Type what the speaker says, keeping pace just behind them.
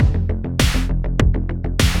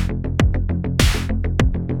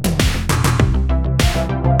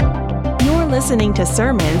listening to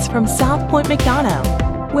sermons from South Point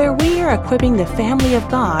McDonough, where we are equipping the family of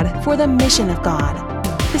God for the mission of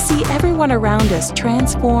God, to see everyone around us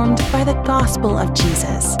transformed by the gospel of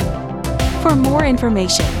Jesus. For more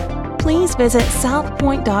information, please visit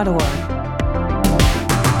southpoint.org.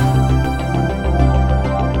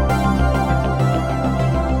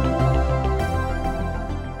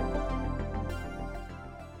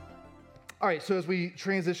 All right, so as we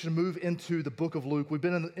transition to move into the book of Luke, we've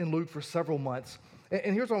been in Luke for several months,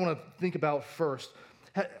 and here's what I want to think about first.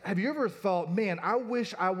 Have you ever thought, man, I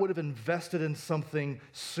wish I would have invested in something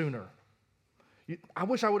sooner? I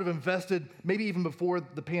wish I would have invested maybe even before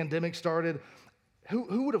the pandemic started.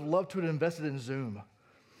 Who would have loved to have invested in Zoom?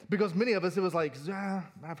 Because many of us, it was like,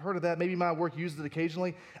 I've heard of that. Maybe my work used it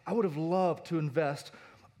occasionally. I would have loved to invest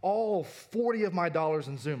all 40 of my dollars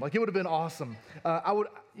in Zoom. Like, it would have been awesome.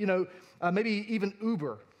 Maybe even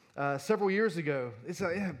Uber. Several years ago, it's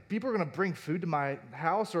people are going to bring food to my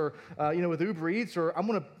house, or with Uber Eats, or I'm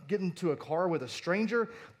going to get into a car with a stranger.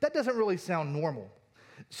 That doesn't really sound normal.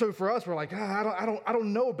 So for us, we're like, I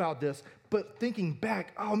don't know about this. But thinking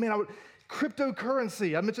back, oh man,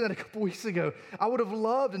 cryptocurrency. I mentioned that a couple weeks ago. I would have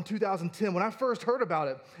loved in 2010 when I first heard about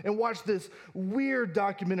it and watched this weird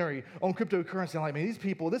documentary on cryptocurrency. I'm like, man, these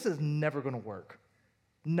people, this is never going to work.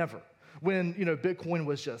 Never. When Bitcoin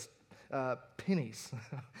was just pennies.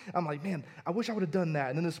 I'm like, man, I wish I would have done that.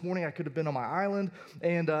 And then this morning I could have been on my island,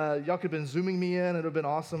 and y'all could have been Zooming me in. It would have been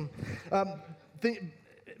awesome.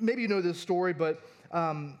 Maybe you know this story, but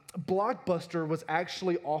Blockbuster was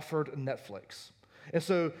actually offered Netflix. And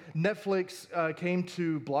so Netflix came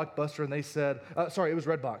to Blockbuster and they said, it was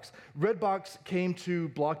Redbox. Redbox came to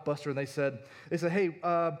Blockbuster and they said, hey,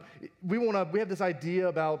 we have this idea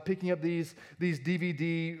about picking up these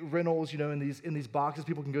DVD rentals, in these boxes.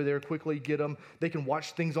 People can go there quickly, get them. They can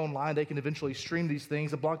watch things online. They can eventually stream these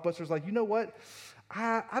things. And Blockbuster's like, you know what?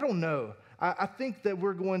 I don't know. I think that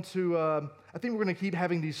we're going to keep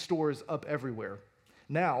having these stores up everywhere.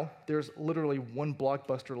 Now, there's literally one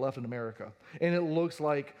Blockbuster left in America, and it looks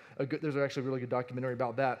like there's actually a really good documentary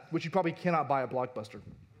about that, which you probably cannot buy at Blockbuster.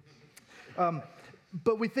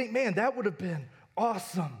 But we think, man, that would have been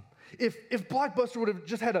awesome. If Blockbuster would have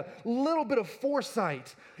just had a little bit of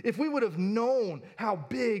foresight, if we would have known how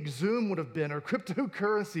big Zoom would have been, or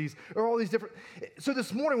cryptocurrencies, or all these different. So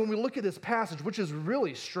this morning, when we look at this passage, which is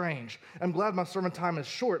really strange, I'm glad my sermon time is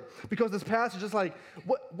short, because this passage is like,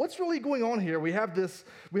 what's really going on here? We have this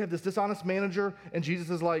dishonest manager, and Jesus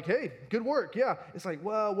is like, hey, good work, yeah. It's like,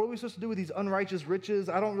 well, what are we supposed to do with these unrighteous riches?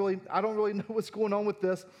 I don't really know what's going on with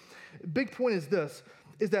this. Big point is this,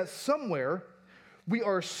 is that somewhere we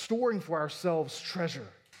are storing for ourselves treasure.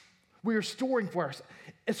 We are storing for ourselves.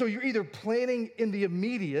 And so you're either planning in the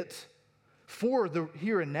immediate for the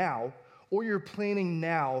here and now, or you're planning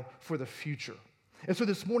now for the future. And so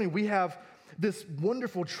this morning we have this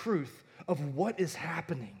wonderful truth of what is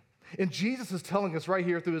happening. And Jesus is telling us right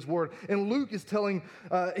here through his word. And Luke is telling,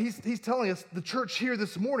 he's telling us, the church here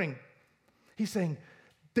this morning, he's saying,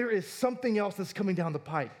 there is something else that's coming down the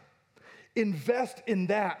pipe. Invest in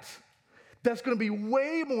that. That's going to be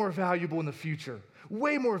way more valuable in the future,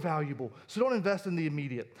 way more valuable. So don't invest in the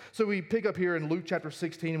immediate. So we pick up here in Luke chapter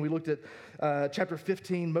 16, and we looked at chapter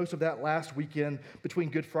 15, most of that last weekend between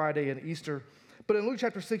Good Friday and Easter. But in Luke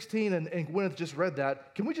chapter 16, and Gwyneth just read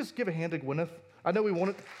that, can we just give a hand to Gwyneth? I know we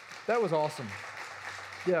want it. That was awesome.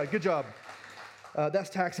 Yeah, good job. That's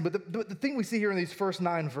taxing. But the thing we see here in these first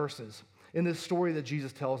 9 verses, in this story that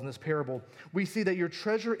Jesus tells in this parable, we see that your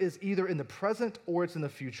treasure is either in the present or it's in the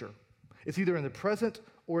future. It's either in the present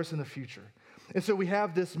or it's in the future. And so we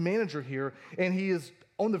have this manager here, and he is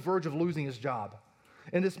on the verge of losing his job.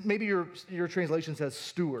 And this, maybe your translation says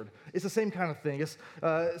steward. It's the same kind of thing. It's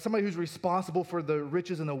somebody who's responsible for the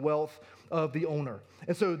riches and the wealth of the owner.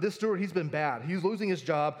 And so this steward, he's been bad. He's losing his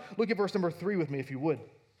job. Look at verse number 3 with me, if you would.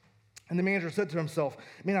 And the manager said to himself,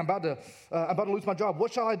 man, I'm about to lose my job.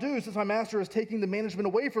 What shall I do since my master is taking the management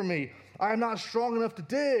away from me? I am not strong enough to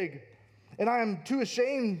dig, and I am too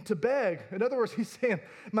ashamed to beg. In other words, he's saying,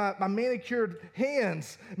 my manicured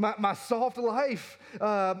hands, my soft life,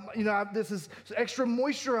 this is extra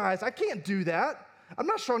moisturized. I can't do that. I'm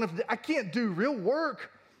not strong enough. I can't do real work.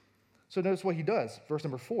 So notice what he does. Verse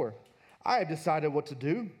number 4. I have decided what to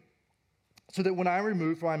do so that when I am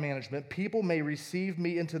removed from my management, people may receive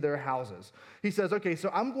me into their houses. He says, okay, so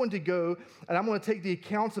I'm going to go and I'm going to take the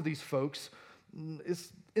accounts of these folks.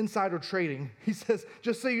 It's insider trading. He says,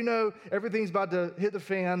 just so you know, everything's about to hit the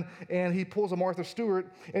fan, and he pulls a Martha Stewart,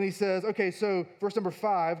 and he says, okay, so verse number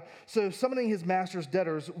 5, so summoning his master's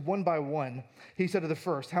debtors one by one, he said to the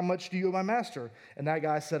first, how much do you owe my master? And that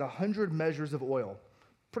guy said 100 measures of oil.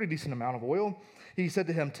 pretty decent amount of oil. He said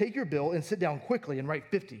to him, take your bill and sit down quickly and write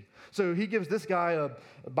 50. So he gives this guy a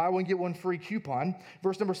buy one, get one free coupon.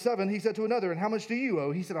 Verse number 7, he said to another, and how much do you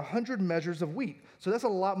owe? He said 100 measures of wheat. So that's a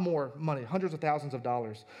lot more money, hundreds of thousands of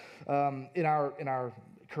dollars in our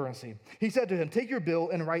currency. He said to him, take your bill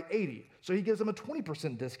and write 80. So he gives him a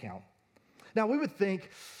 20% discount. Now we would think,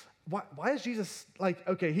 why is Jesus like,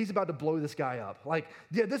 okay, he's about to blow this guy up. Like,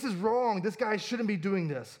 yeah, this is wrong. This guy shouldn't be doing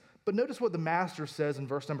this. But notice what the master says in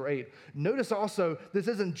verse number 8. Notice also, this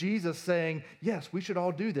isn't Jesus saying, yes, we should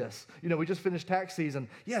all do this. We just finished tax season.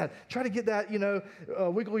 Yeah, try to get that,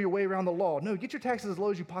 wiggle your way around the law. No, get your taxes as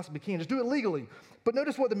low as you possibly can. Just do it legally. But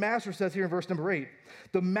notice what the master says here in verse number 8.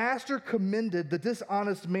 The master commended the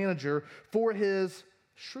dishonest manager for his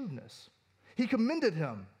shrewdness. He commended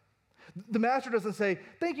him. The master doesn't say,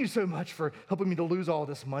 thank you so much for helping me to lose all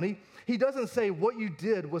this money. He doesn't say what you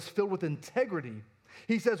did was filled with integrity.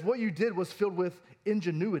 He says what you did was filled with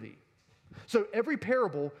ingenuity. So every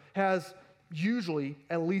parable has usually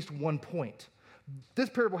at least one point. This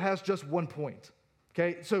parable has just one point.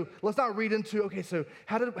 Okay, so let's not read into, okay, so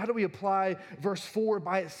how do we apply verse 4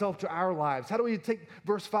 by itself to our lives? How do we take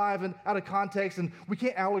verse 5 and out of context, and we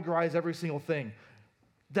can't allegorize every single thing.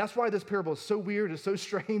 That's why this parable is so weird, it's so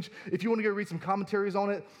strange. If you want to go read some commentaries on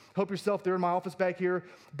it, help yourself. They're in my office back here.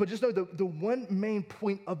 But just know the one main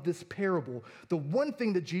point of this parable, the one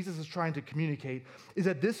thing that Jesus is trying to communicate is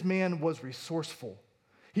that this man was resourceful.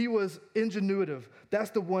 He was ingenuitive.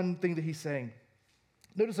 That's the one thing that he's saying.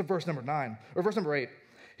 Notice in verse number 8,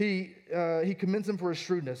 he commends him for his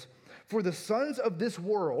shrewdness. For the sons of this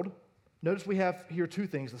world, notice we have here two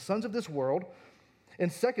things, the sons of this world,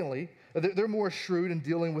 and secondly, they're more shrewd in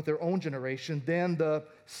dealing with their own generation than the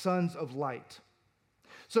sons of light.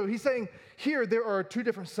 So he's saying here there are two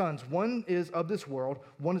different sons. One is of this world,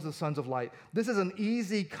 one is the sons of light. This is an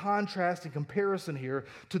easy contrast and comparison here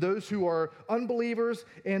to those who are unbelievers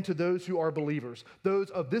and to those who are believers. Those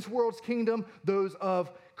of this world's kingdom, those of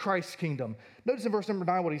Christ's kingdom. Notice in verse number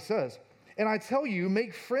 9 what he says. And I tell you,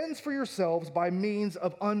 make friends for yourselves by means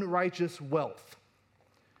of unrighteous wealth.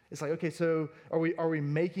 It's like, okay, so are we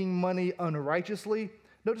making money unrighteously?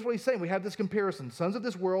 Notice what he's saying. We have this comparison, sons of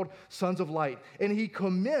this world, sons of light. And he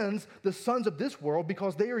commends the sons of this world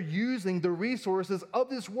because they are using the resources of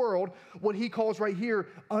this world, what he calls right here,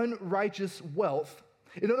 unrighteous wealth.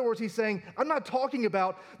 In other words, he's saying, I'm not talking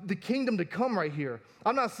about the kingdom to come right here.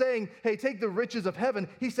 I'm not saying, hey, take the riches of heaven.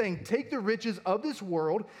 He's saying, take the riches of this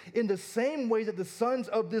world in the same way that the sons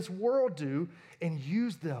of this world do and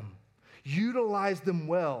use them. Utilize them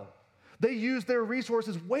well. They use their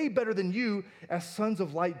resources way better than you as sons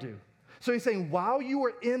of light do. So he's saying, while you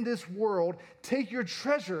are in this world, take your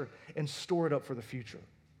treasure and store it up for the future.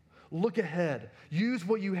 Look ahead. Use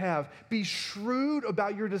what you have. Be shrewd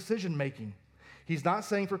about your decision making. He's not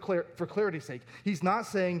saying for clarity's sake, he's not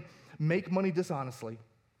saying make money dishonestly.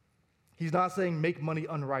 He's not saying make money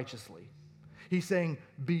unrighteously. He's saying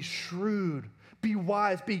be shrewd, be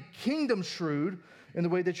wise, be kingdom shrewd in the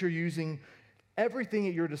way that you're using everything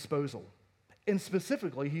at your disposal. And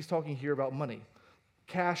specifically, he's talking here about money,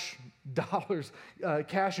 cash, dollars,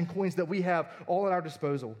 cash and coins that we have all at our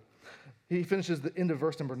disposal. He finishes the end of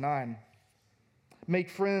verse number 9. Make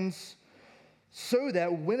friends so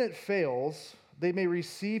that when it fails, they may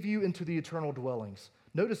receive you into the eternal dwellings.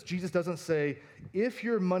 Notice Jesus doesn't say, if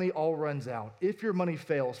your money all runs out, if your money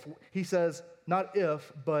fails. He says, not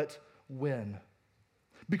if, but when.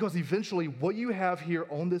 Because eventually, what you have here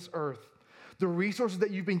on this earth, the resources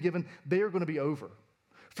that you've been given, they are going to be over.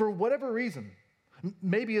 For whatever reason.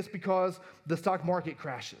 Maybe it's because the stock market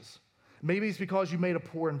crashes. Maybe it's because you made a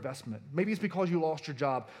poor investment. Maybe it's because you lost your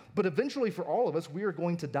job. But eventually, for all of us, we are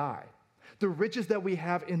going to die. The riches that we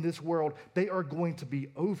have in this world, they are going to be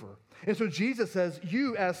over. And so Jesus says,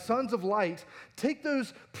 you as sons of light, take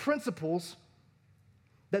those principles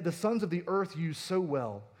that the sons of the earth use so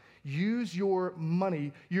well. Use your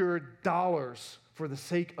money, your dollars, for the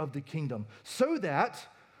sake of the kingdom, so that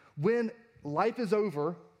when life is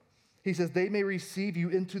over, he says, they may receive you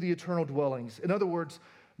into the eternal dwellings. In other words,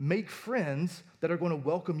 make friends that are going to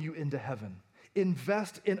welcome you into heaven.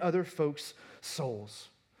 Invest in other folks' souls.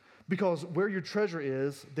 Because where your treasure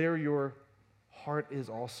is, there your heart is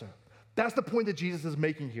also. That's the point that Jesus is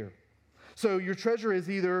making here. So your treasure is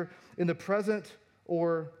either in the present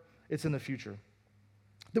or it's in the future.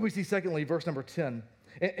 Then we see, secondly, verse number 10.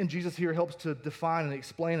 And Jesus here helps to define and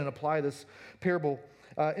explain and apply this parable.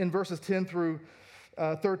 In verses 10 through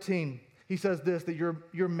 13, he says this, that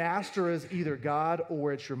your master is either God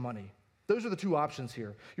or it's your money. Those are the two options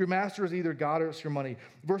here. Your master is either God or it's your money.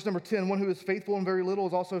 Verse number 10, one who is faithful in very little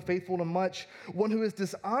is also faithful in much. One who is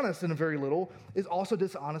dishonest in very little is also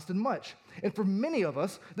dishonest in much. And for many of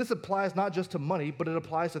us, this applies not just to money, but it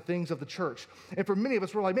applies to things of the church. And for many of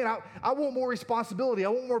us, we're like, man, I want more responsibility. I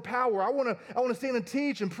want more power. I want to stand and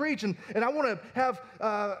teach and preach, and I want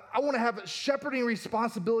to have shepherding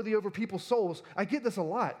responsibility over people's souls. I get this a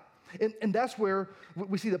lot. And that's where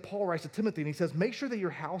we see that Paul writes to Timothy, and he says, make sure that your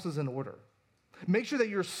house is in order. Make sure that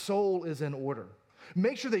your soul is in order.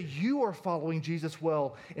 Make sure that you are following Jesus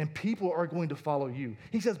well, and people are going to follow you.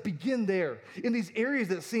 He says, begin there, in these areas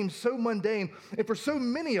that seem so mundane. And for so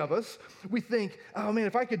many of us, we think, oh man,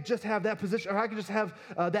 if I could just have that position, or I could just have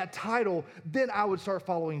that title, then I would start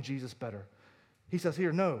following Jesus better. He says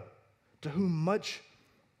here, no, to whom much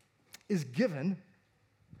is given,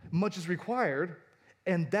 much is required,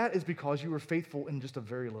 and that is because you were faithful in just a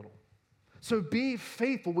very little. So be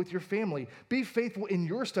faithful with your family. Be faithful in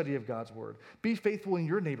your study of God's word. Be faithful in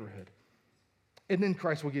your neighborhood. And then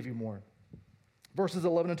Christ will give you more. Verses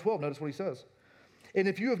 11 and 12, notice what he says. And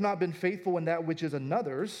if you have not been faithful in that which is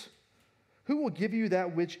another's, who will give you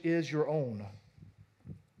that which is your own?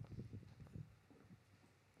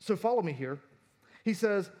 So follow me here. He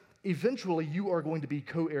says, eventually you are going to be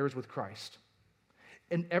co-heirs with Christ.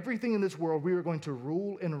 And everything in this world, we are going to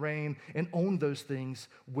rule and reign and own those things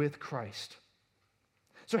with Christ.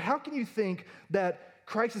 So how can you think that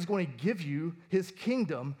Christ is going to give you his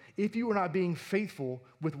kingdom if you are not being faithful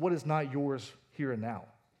with what is not yours here and now?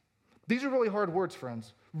 These are really hard words,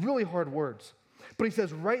 friends, really hard words. But he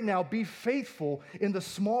says, right now, be faithful in the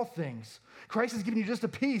small things. Christ has given you just a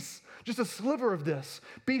piece, just a sliver of this.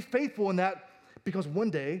 Be faithful in that, because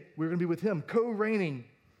one day we're going to be with him, co-reigning,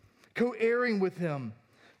 co-heiring with him.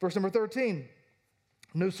 Verse number 13,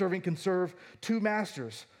 no servant can serve two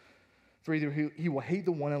masters, for either he will hate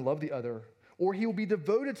the one and love the other, or he will be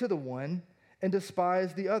devoted to the one and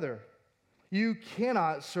despise the other. You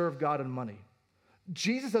cannot serve God and money.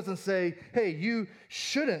 Jesus doesn't say, hey, you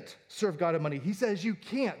shouldn't serve God and money. He says you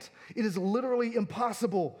can't. It is literally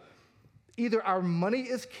impossible. Either our money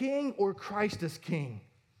is king or Christ is king.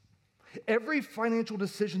 Every financial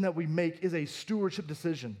decision that we make is a stewardship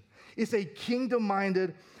decision. It's a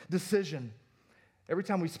kingdom-minded decision. Every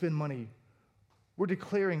time we spend money, we're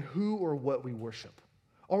declaring who or what we worship.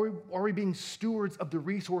 Are we being stewards of the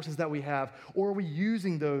resources that we have, or are we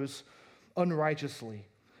using those unrighteously?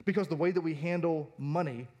 Because the way that we handle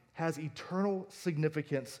money has eternal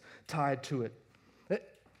significance tied to it.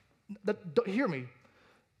 Hear me.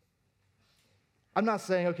 I'm not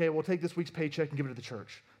saying, okay, we'll take this week's paycheck and give it to the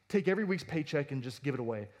church. Take every week's paycheck and just give it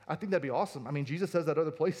away. I think that'd be awesome. I mean, Jesus says that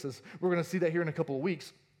other places. We're going to see that here in a couple of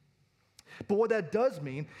weeks. But what that does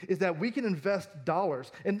mean is that we can invest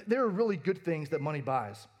dollars, and there are really good things that money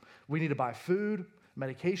buys. We need to buy food,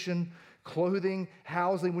 medication, clothing,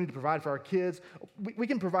 housing. We need to provide for our kids. We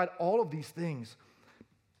can provide all of these things.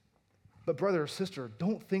 But brother or sister,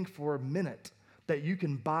 don't think for a minute that you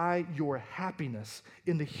can buy your happiness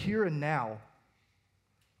in the here and now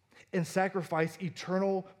and sacrifice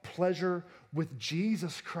eternal pleasure with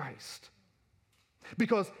Jesus Christ.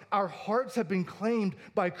 Because our hearts have been claimed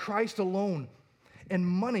by Christ alone, and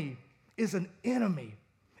money is an enemy,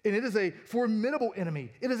 and it is a formidable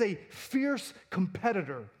enemy. It is a fierce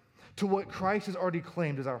competitor to what Christ has already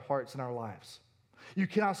claimed as our hearts and our lives. You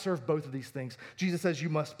cannot serve both of these things. Jesus says you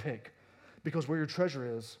must pick, because where your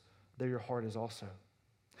treasure is, there your heart is also.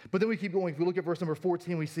 But then we keep going. If we look at verse number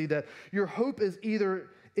 14, we see that your hope is either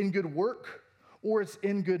in good work or it's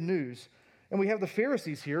in good news. And we have the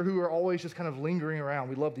Pharisees here who are always just kind of lingering around.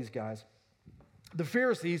 We love these guys. The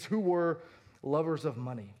Pharisees who were lovers of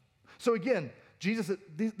money. So again, Jesus,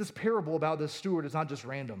 this parable about this steward is not just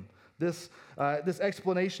random. This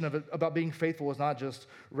explanation of it about being faithful is not just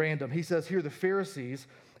random. He says here the Pharisees,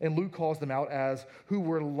 and Luke calls them out as who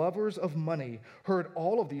were lovers of money, heard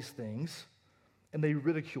all of these things, and they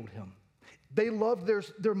ridiculed him. They loved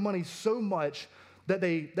their money so much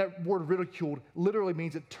that word ridiculed literally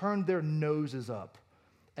means it turned their noses up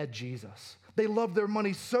at Jesus. They loved their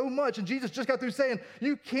money so much, and Jesus just got through saying,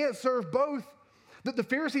 you can't serve both. The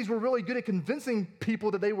Pharisees were really good at convincing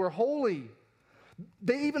people that they were holy.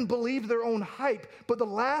 They even believed their own hype, but the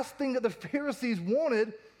last thing that the Pharisees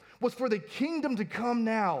wanted was for the kingdom to come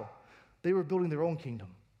now. They were building their own kingdom.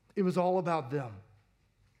 It was all about them.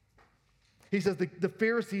 He says the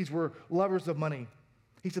Pharisees were lovers of money.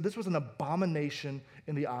 He said this was an abomination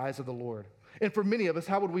in the eyes of the Lord. And for many of us,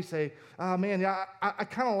 how would we say, I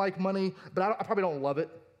kind of like money, but I probably don't love it.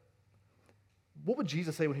 What would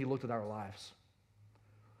Jesus say when he looked at our lives?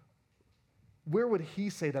 Where would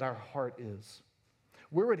he say that our heart is?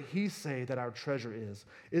 where would he say that our treasure is?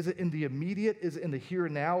 Is it in the immediate? Is it in the here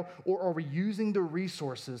and now? Or are we using the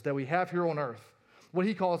resources that we have here on earth, what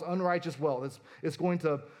he calls unrighteous wealth?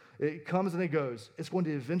 It comes and it goes. It's going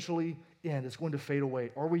to eventually end. It's going to fade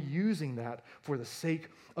away. Are we using that for the sake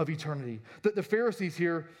of eternity? The Pharisees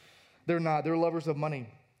here, they're not. They're lovers of money.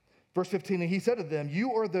 Verse 15, and he said to them,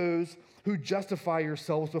 you are those who justify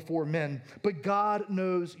yourselves before men, but God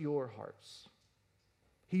knows your hearts.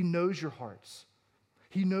 He knows your hearts.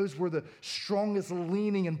 He knows where the strongest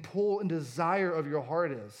leaning and pull and desire of your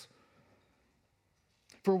heart is.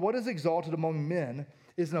 For what is exalted among men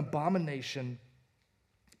is an abomination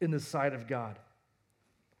in the sight of God.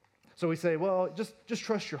 So we say, well, just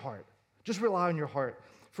trust your heart. Just rely on your heart.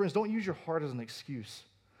 Friends, don't use your heart as an excuse,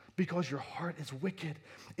 because your heart is wicked.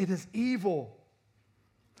 It is evil.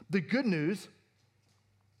 The good news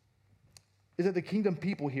is that the kingdom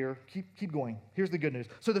people here, keep going. Here's the good news.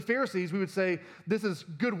 So the Pharisees, we would say, this is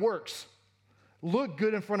good works. Look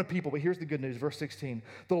good in front of people, but here's the good news. Verse 16,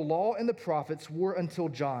 the law and the prophets were until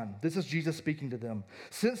John. This is Jesus speaking to them.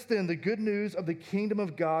 Since then, the good news of the kingdom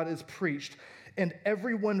of God is preached, and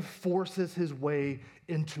everyone forces his way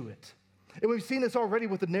into it. And we've seen this already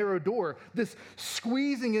with the narrow door, this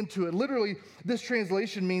squeezing into it. Literally, this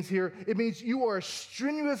translation means here, it means you are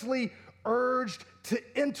strenuously urged to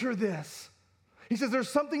enter this. He says there's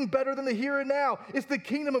something better than the here and now. It's the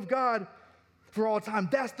kingdom of God for all time.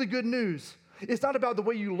 That's the good news. It's not about the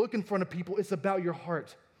way you look in front of people. It's about your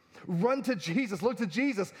heart. Run to Jesus. Look to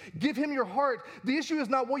Jesus. Give him your heart. The issue is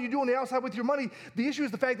not what you do on the outside with your money. The issue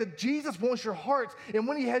is the fact that Jesus wants your heart. And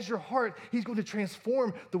when he has your heart, he's going to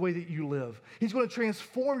transform the way that you live. He's going to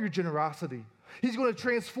transform your generosity. He's going to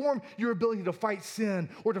transform your ability to fight sin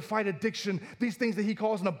or to fight addiction, these things that he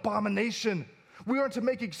calls an abomination. We aren't to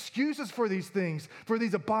make excuses for these things, for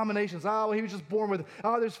these abominations. Oh, he was just born with,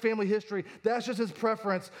 there's family history. That's just his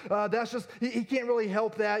preference. He can't really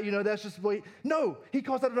help that. That's just the way. No, he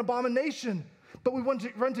calls that an abomination. But we want to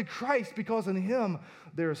run to Christ because in him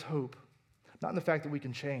there is hope. Not in the fact that we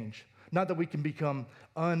can change. Not that we can become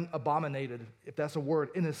unabominated, if that's a word,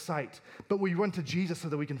 in his sight. But we run to Jesus so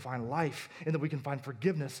that we can find life and that we can find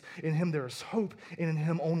forgiveness. In him there is hope, and in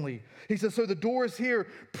him only. He says, so the door is here.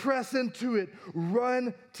 Press into it.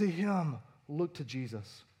 Run to him. Look to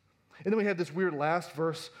Jesus. And then we have this weird last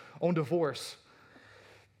verse on divorce.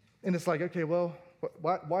 And it's like, okay, well,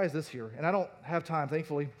 why is this here? And I don't have time,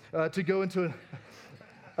 thankfully, to go into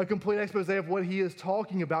a complete expose of what he is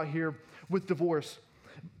talking about here with divorce.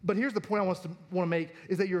 But here's the point I want to make,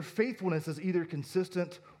 is that your faithfulness is either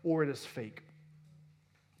consistent or it is fake.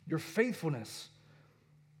 Your faithfulness.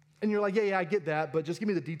 And you're like, yeah, I get that, but just give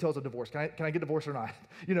me the details of divorce. Can I get divorced or not?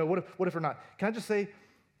 What if or not? Can I just say,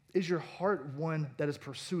 is your heart one that is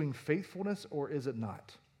pursuing faithfulness or is it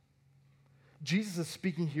not? Jesus is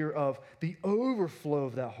speaking here of the overflow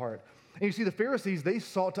of that heart. And you see, the Pharisees, they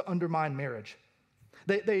sought to undermine marriage.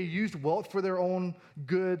 They used wealth for their own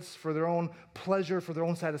goods, for their own pleasure, for their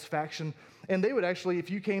own satisfaction. And they would actually, if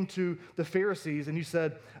you came to the Pharisees and you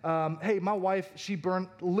said, hey, my wife, she burned,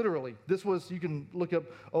 literally, you can look up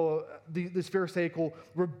these Pharisaical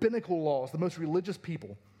rabbinical laws, the most religious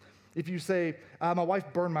people. If you say, my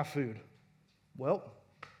wife burned my food, well,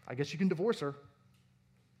 I guess you can divorce her.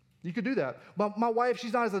 You could do that. My wife,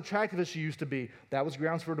 she's not as attractive as she used to be. That was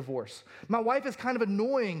grounds for divorce. My wife is kind of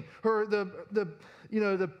annoying.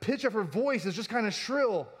 The pitch of her voice is just kind of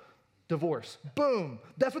shrill. Divorce. Boom.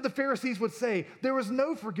 That's what the Pharisees would say. There was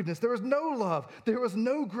no forgiveness. There was no love. There was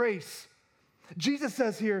no grace. Jesus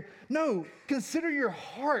says here, no, consider your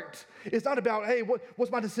heart. It's not about, hey,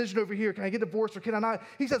 what's my decision over here? Can I get divorced or can I not?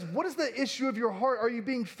 He says, what is the issue of your heart? Are you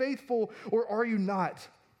being faithful or are you not?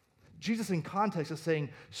 Jesus in context is saying,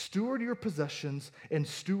 steward your possessions and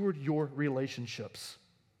steward your relationships.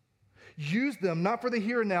 Use them not for the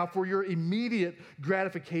here and now, for your immediate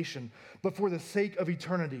gratification, but for the sake of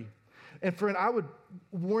eternity. And friend, I would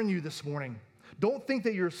warn you this morning, don't think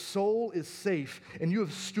that your soul is safe and you have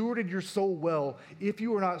stewarded your soul well if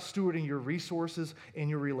you are not stewarding your resources and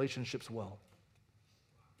your relationships well.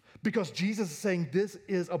 Because Jesus is saying this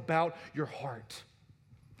is about your heart.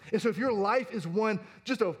 And so if your life is one,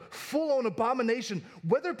 just a full-on abomination,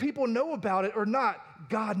 whether people know about it or not,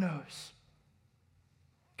 God knows.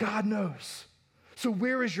 God knows. So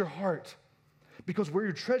where is your heart? Because where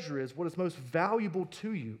your treasure is, what is most valuable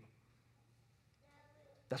to you,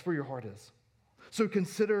 that's where your heart is. So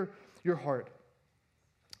consider your heart.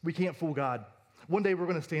 We can't fool God. One day we're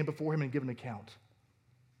going to stand before him and give an account.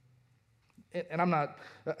 And I'm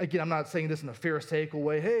not saying this in a Pharisaical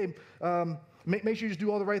way. Hey, make sure you just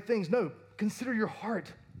do all the right things. No, consider your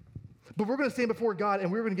heart. But we're going to stand before God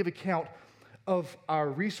and we're going to give account of our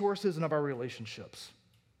resources and of our relationships.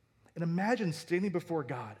 And imagine standing before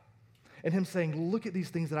God and him saying, look at these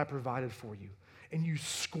things that I provided for you, and you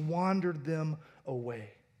squandered them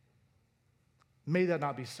away. May that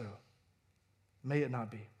not be so. May it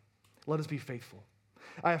not be. Let us be faithful.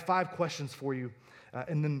 I have 5 questions for you,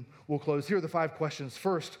 and then we'll close. Here are the 5 questions.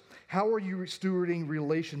 First, how are you stewarding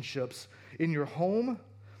relationships in your home,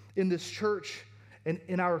 in this church, and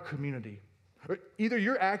in our community? Either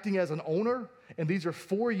you're acting as an owner, and these are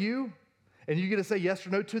for you, and you get to say yes or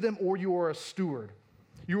no to them, or you are a steward.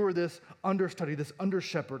 You are this understudy, this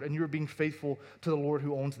under-shepherd, and you are being faithful to the Lord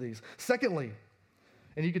who owns these. Secondly,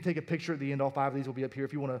 and you can take a picture at the end, all 5 of these will be up here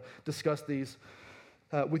if you want to discuss these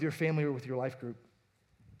with your family or with your life group.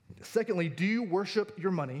 Secondly, do you worship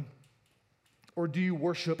your money, or do you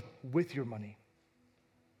worship with your money?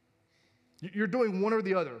 You're doing one or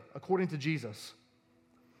the other, according to Jesus.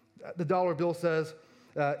 The dollar bill says,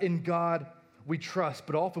 in God we trust,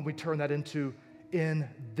 but often we turn that into, in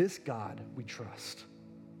this God we trust.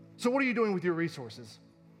 So what are you doing with your resources?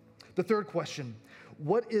 The third question,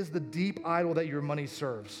 what is the deep idol that your money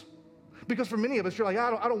serves? Because for many of us, you're like,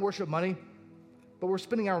 I don't worship money, but we're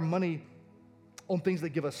spending our money on things that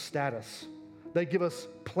give us status, that give us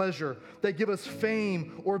pleasure, that give us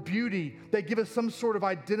fame or beauty, that give us some sort of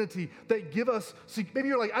identity, that give us, see, maybe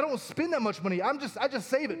you're like, I don't spend that much money, I just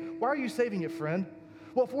save it. Why are you saving it, friend?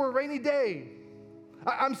 Well, for a rainy day.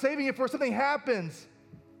 I'm saving it for something happens.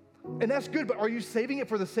 And that's good, but are you saving it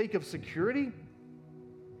for the sake of security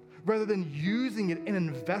rather than using it and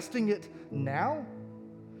investing it now?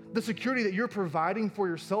 The security that you're providing for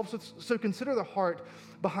yourself. So consider the heart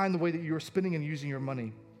behind the way that you're spending and using your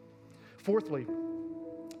money. Fourthly,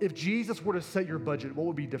 if Jesus were to set your budget, what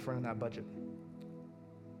would be different in that budget?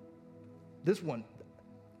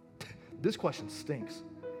 This question stinks.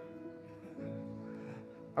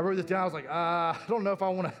 I wrote this down. I was like, I don't know if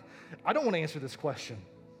I don't want to answer this question.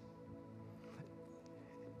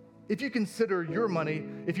 If you consider your money,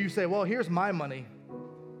 if you say, well, here's my money,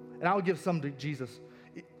 and I'll give some to Jesus.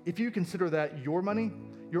 If you consider that your money,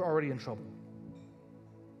 you're already in trouble.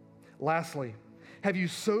 Lastly, have you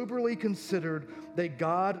soberly considered that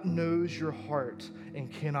God knows your heart and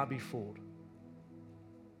cannot be fooled?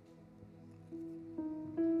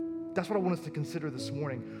 That's what I want us to consider this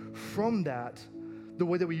morning. From that, the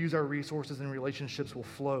way that we use our resources and relationships will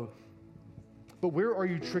flow. But where are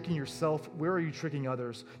you tricking yourself? Where are you tricking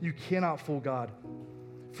others? You cannot fool God.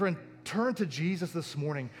 Friend, turn to Jesus this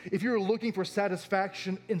morning. If you're looking for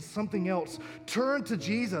satisfaction in something else, turn to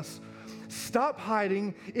Jesus. Stop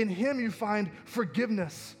hiding. In him you find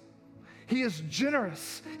forgiveness. He is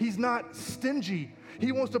generous. He's not stingy.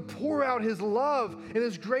 He wants to pour out his love and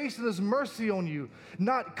his grace and his mercy on you,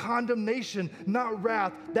 not condemnation, not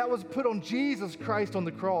wrath. That was put on Jesus Christ on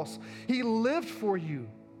the cross. He lived for you.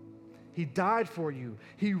 He died for you.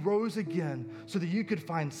 He rose again so that you could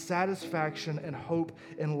find satisfaction and hope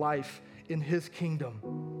and life in his kingdom.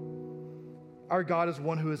 Our God is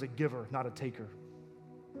one who is a giver, not a taker.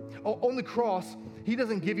 On the cross, he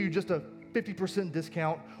doesn't give you just a 50%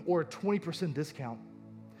 discount or a 20% discount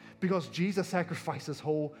because Jesus sacrificed his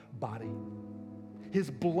whole body. His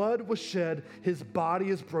blood was shed, his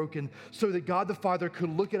body is broken, so that God the Father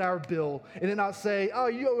could look at our bill and it not say, oh,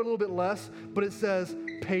 you owe a little bit less, but it says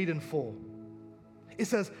paid in full. It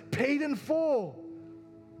says paid in full.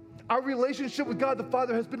 Our relationship with God the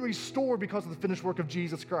Father has been restored because of the finished work of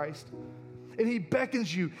Jesus Christ. And he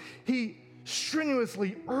beckons you, he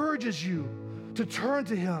strenuously urges you to turn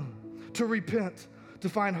to him, to repent, to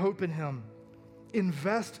find hope in him.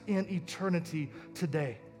 Invest in eternity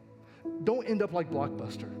today. Don't end up like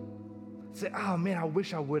Blockbuster. Say, oh man, I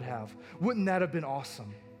wish I would have. Wouldn't that have been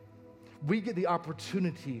awesome? We get the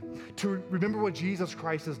opportunity to remember what Jesus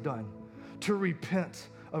Christ has done, to repent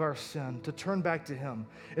of our sin, to turn back to him,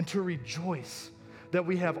 and to rejoice that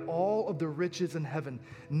we have all of the riches in heaven,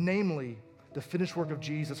 namely the finished work of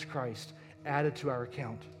Jesus Christ added to our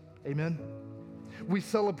account. Amen? We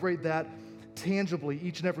celebrate that tangibly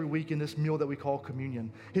each and every week in this meal that we call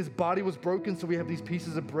communion. His body was broken, so we have these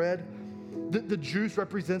pieces of bread. The juice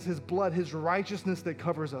represents his blood, his righteousness that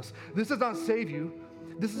covers us. This does not save you.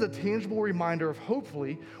 This is a tangible reminder of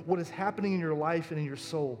hopefully what is happening in your life and in your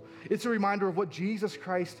soul. It's a reminder of what Jesus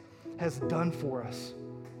Christ has done for us.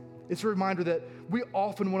 It's a reminder that we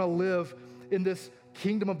often want to live in this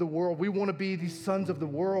kingdom of the world. We want to be these sons of the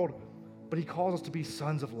world, but he calls us to be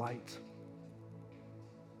sons of light.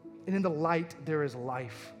 And in the light, there is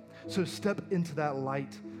life. So step into that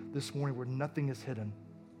light this morning where nothing is hidden.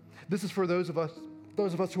 This is for those of us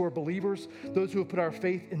who are believers, those who have put our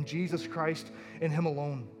faith in Jesus Christ and him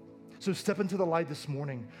alone. So step into the light this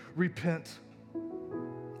morning. Repent.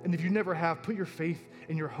 And if you never have, put your faith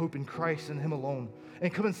and your hope in Christ and Him alone.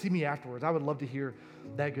 And come and see me afterwards. I would love to hear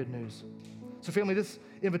that good news. So family, this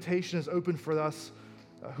invitation is open for us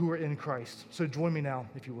who are in Christ. So join me now,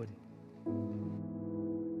 if you would.